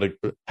you imagine what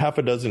half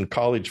a dozen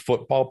college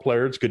football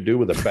players could do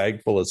with a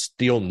bag full of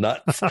steel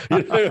nuts?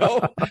 You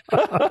know?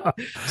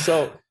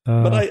 So,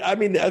 but I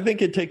mean, I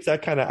think it takes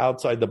that kind of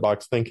outside the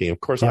box thinking.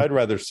 Of course, I'd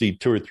rather see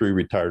 2 or 3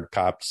 retired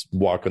cops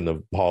walking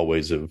the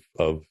hallways of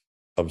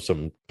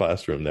some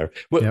classroom there.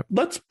 But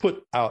let's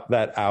put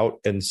that out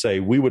and say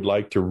we would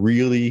like to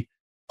really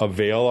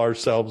avail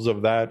ourselves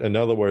of that. In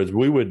other words,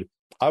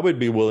 I would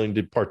be willing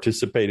to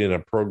participate in a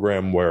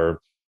program where,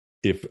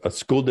 if a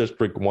school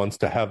district wants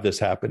to have this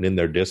happen in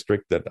their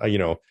district, that,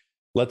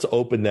 let's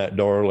open that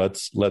door.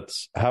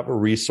 Let's have a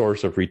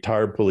resource of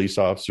retired police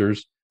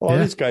officers. Well,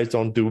 these guys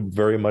don't do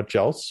very much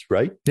else,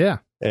 right? Yeah.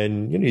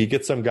 And, you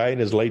get some guy in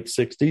his late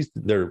 60s.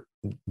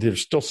 They're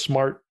still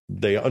smart.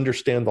 They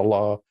understand the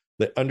law.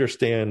 They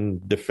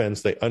understand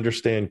defense. They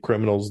understand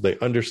criminals. They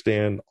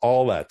understand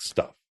all that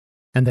stuff.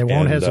 And they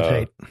won't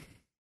hesitate.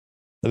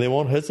 And they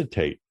won't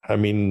hesitate. I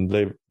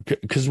mean,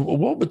 because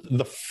what was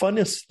the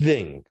funnest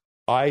thing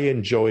I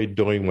enjoyed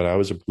doing when I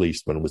was a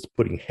policeman was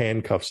putting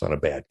handcuffs on a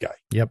bad guy.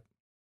 Yep.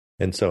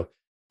 And so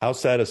how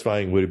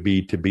satisfying would it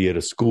be to be at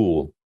a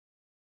school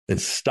and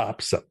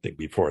stop something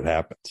before it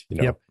happens?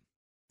 Yep.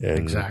 And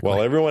exactly.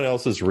 while everyone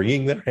else is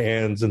wringing their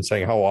hands and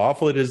saying how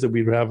awful it is that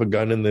we have a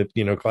gun in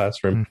the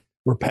classroom,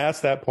 we're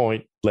past that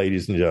point,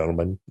 ladies and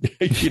gentlemen.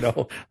 It's the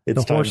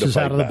time horse to is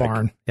fight out of the back.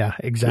 barn. Yeah,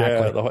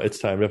 exactly. Yeah, it's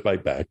time to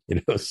fight back.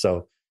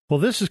 So. Well,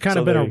 this has kind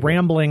of been a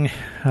rambling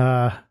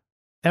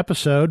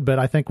episode, but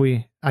I think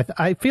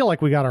I feel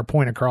like we got our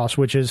point across,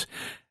 which is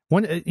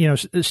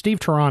Steve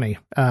Tarani,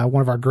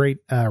 one of our great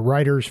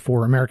writers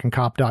for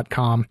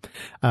AmericanCop.com.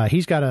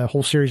 He's got a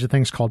whole series of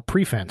things called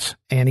Prefense,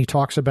 and he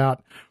talks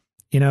about,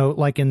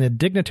 like in the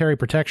dignitary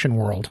protection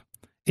world,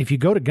 if you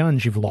go to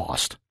guns, you've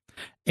lost.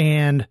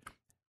 And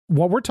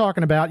what we're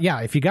talking about,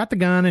 if you got the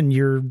gun and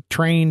you're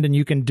trained and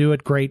you can do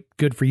it, great,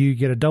 good for you. You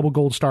get a double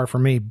gold star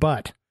from me,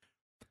 but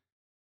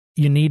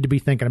you need to be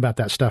thinking about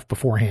that stuff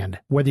beforehand,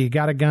 whether you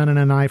got a gun and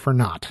a knife or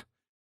not.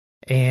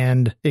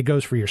 And it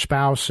goes for your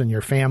spouse and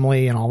your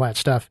family and all that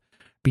stuff.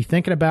 Be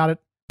thinking about it,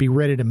 be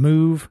ready to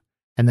move.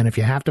 And then if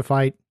you have to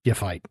fight, you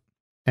fight.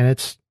 And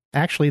it's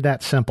actually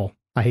that simple.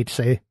 I hate to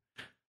say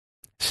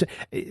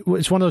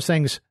it's one of those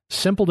things,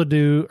 simple to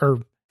do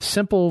or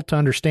simple to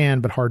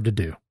understand, but hard to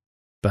do.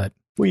 But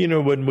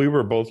well, when we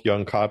were both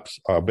young cops,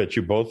 I'll bet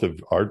you both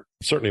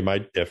certainly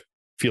my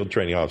field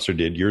training officer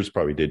did, yours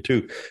probably did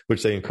too,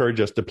 which they encourage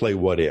us to play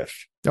what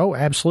if. Oh,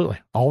 absolutely.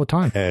 All the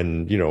time.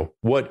 And,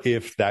 what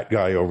if that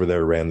guy over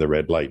there ran the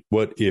red light?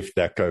 What if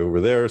that guy over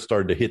there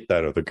started to hit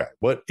that other guy?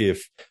 What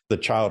if the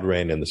child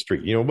ran in the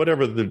street?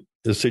 Whatever the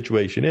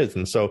situation is.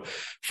 And so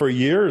for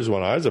years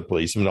when I was a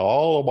policeman,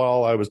 all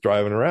while I was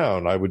driving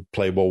around, I would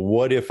play, well,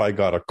 what if I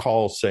got a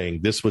call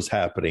saying this was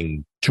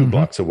happening 2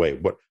 blocks away?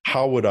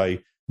 How would I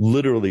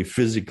literally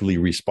physically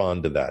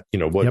respond to that?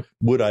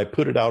 Would I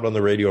put it out on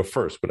the radio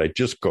first? Would I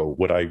just go?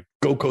 Would I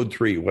go code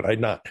 3? Would I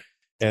not?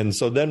 And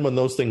so then when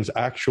those things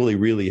actually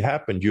really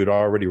happened, you'd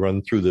already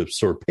run through the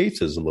sort of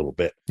paces a little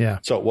bit. Yeah.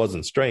 So it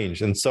wasn't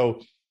strange. And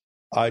so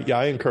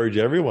I encourage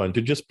everyone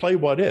to just play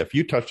what if.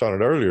 You touched on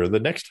it earlier. The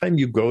next time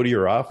you go to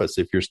your office,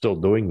 if you're still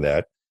doing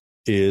that,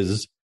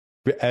 is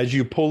as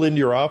you pull into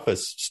your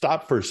office,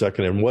 stop for a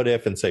second and what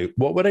if and say,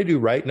 what would I do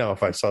right now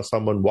if I saw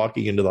someone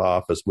walking into the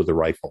office with a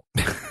rifle?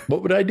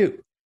 What would I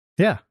do?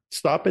 Yeah.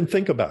 Stop and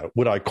think about it.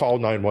 Would I call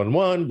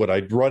 911? Would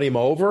I run him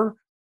over?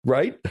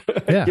 Right?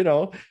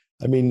 Yeah.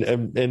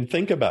 And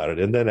think about it.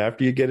 And then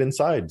after you get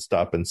inside,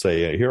 stop and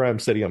say, here I'm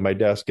sitting at my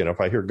desk. And if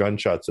I hear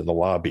gunshots in the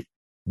lobby,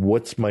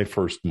 what's my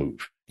first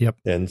move? Yep.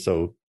 And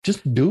so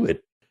just do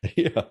it.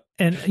 Yeah.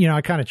 And,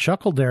 I kind of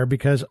chuckled there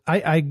because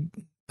I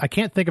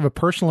can't think of a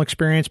personal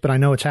experience, but I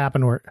know it's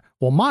happened where,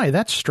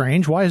 that's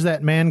strange. Why is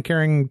that man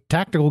carrying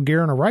tactical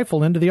gear and a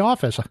rifle into the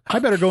office? I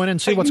better go in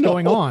and see what's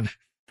going on.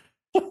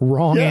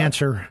 Wrong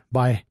answer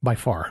by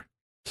far.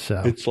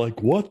 So it's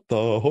like, what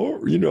the horror?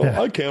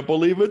 I can't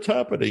believe it's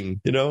happening,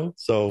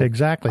 So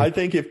exactly. I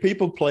think if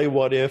people play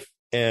what if,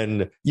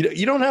 and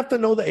you don't have to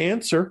know the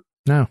answer.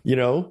 No.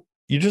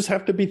 You just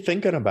have to be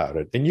thinking about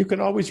it. And you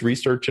can always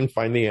research and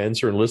find the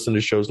answer and listen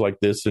to shows like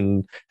this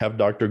and have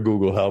Dr.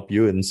 Google help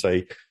you and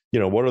say,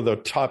 what are the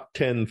top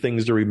 10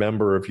 things to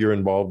remember if you're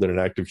involved in an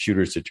active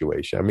shooter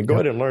situation? I mean, go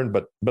ahead and learn,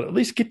 but at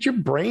least get your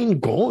brain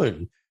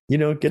going,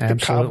 get the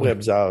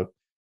cobwebs out.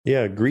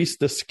 Yeah, grease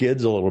the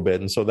skids a little bit.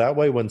 And so that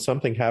way, when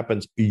something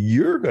happens,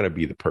 you're going to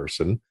be the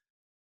person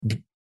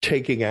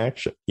taking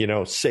action,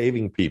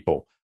 saving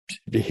people,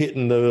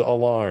 hitting the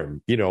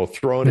alarm,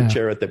 throwing a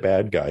chair at the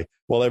bad guy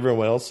while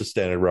everyone else is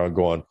standing around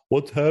going,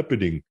 what's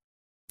happening?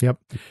 Yep.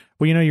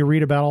 Well, you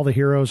read about all the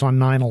heroes on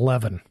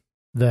 9/11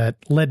 that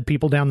led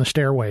people down the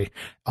stairway.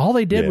 All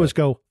they did was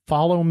go,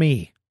 follow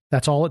me.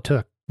 That's all it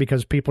took,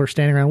 because people are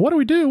standing around. What do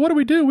we do? What do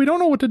we do? We don't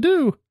know what to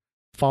do.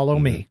 Follow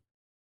me.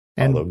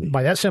 And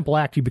by that simple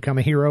act, you become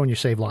a hero and you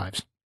save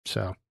lives.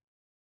 So,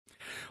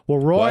 Well,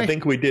 Roy, I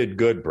think we did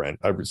good, Brent.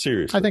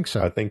 Seriously, I think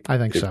so. I think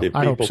so. If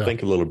I hope people so.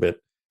 think a little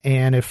bit.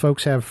 And if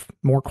folks have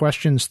more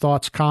questions,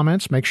 thoughts,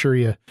 comments, make sure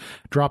you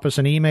drop us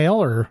an email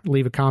or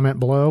leave a comment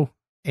below.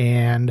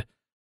 And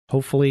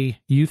hopefully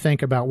you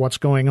think about what's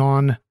going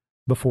on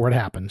before it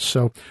happens.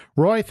 So,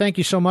 Roy, thank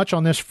you so much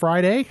on this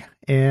Friday.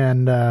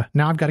 And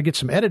now I've got to get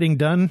some editing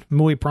done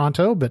muy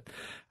pronto, but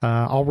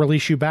I'll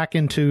release you back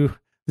into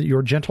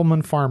your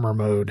gentleman farmer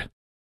mode.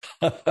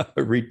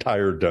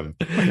 Retiredom.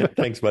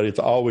 Thanks, buddy. It's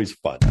always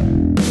fun.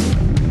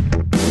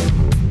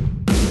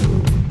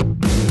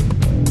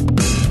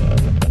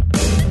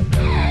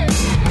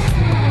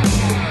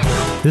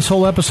 This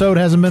whole episode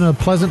hasn't been a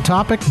pleasant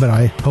topic, but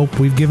I hope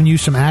we've given you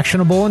some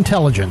actionable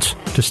intelligence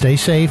to stay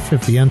safe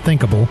if the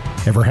unthinkable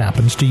ever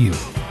happens to you.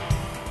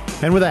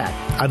 And with that,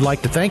 I'd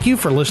like to thank you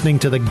for listening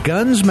to the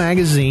Guns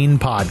Magazine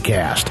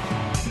podcast.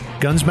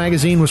 Guns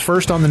Magazine was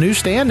first on the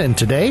newsstand, and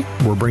today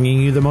we're bringing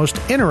you the most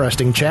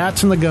interesting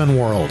chats in the gun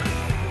world.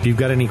 If you've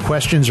got any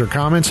questions or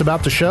comments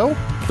about the show,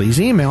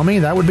 please email me.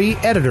 That would be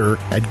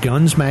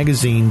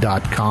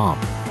editor@gunsmagazine.com.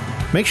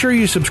 Make sure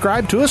you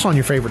subscribe to us on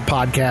your favorite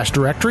podcast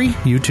directory,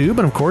 YouTube,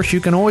 and of course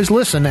you can always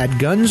listen at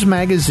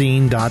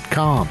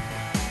gunsmagazine.com.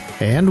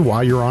 And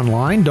while you're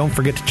online, don't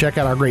forget to check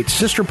out our great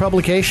sister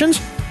publications,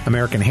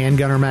 American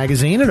Handgunner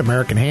Magazine at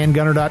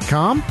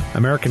AmericanHandgunner.com,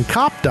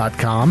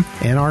 AmericanCop.com,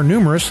 and our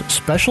numerous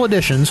special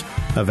editions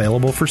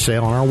available for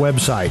sale on our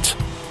websites.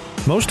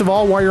 Most of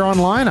all, while you're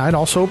online, I'd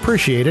also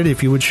appreciate it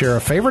if you would share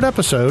a favorite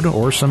episode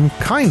or some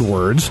kind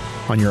words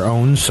on your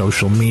own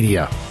social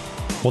media.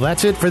 Well,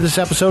 that's it for this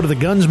episode of the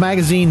Guns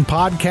Magazine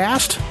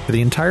podcast. For the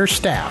entire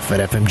staff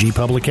at FMG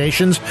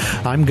Publications,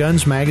 I'm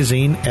Guns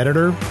Magazine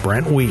editor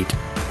Brent Wheat.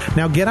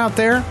 Now get out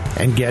there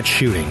and get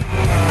shooting.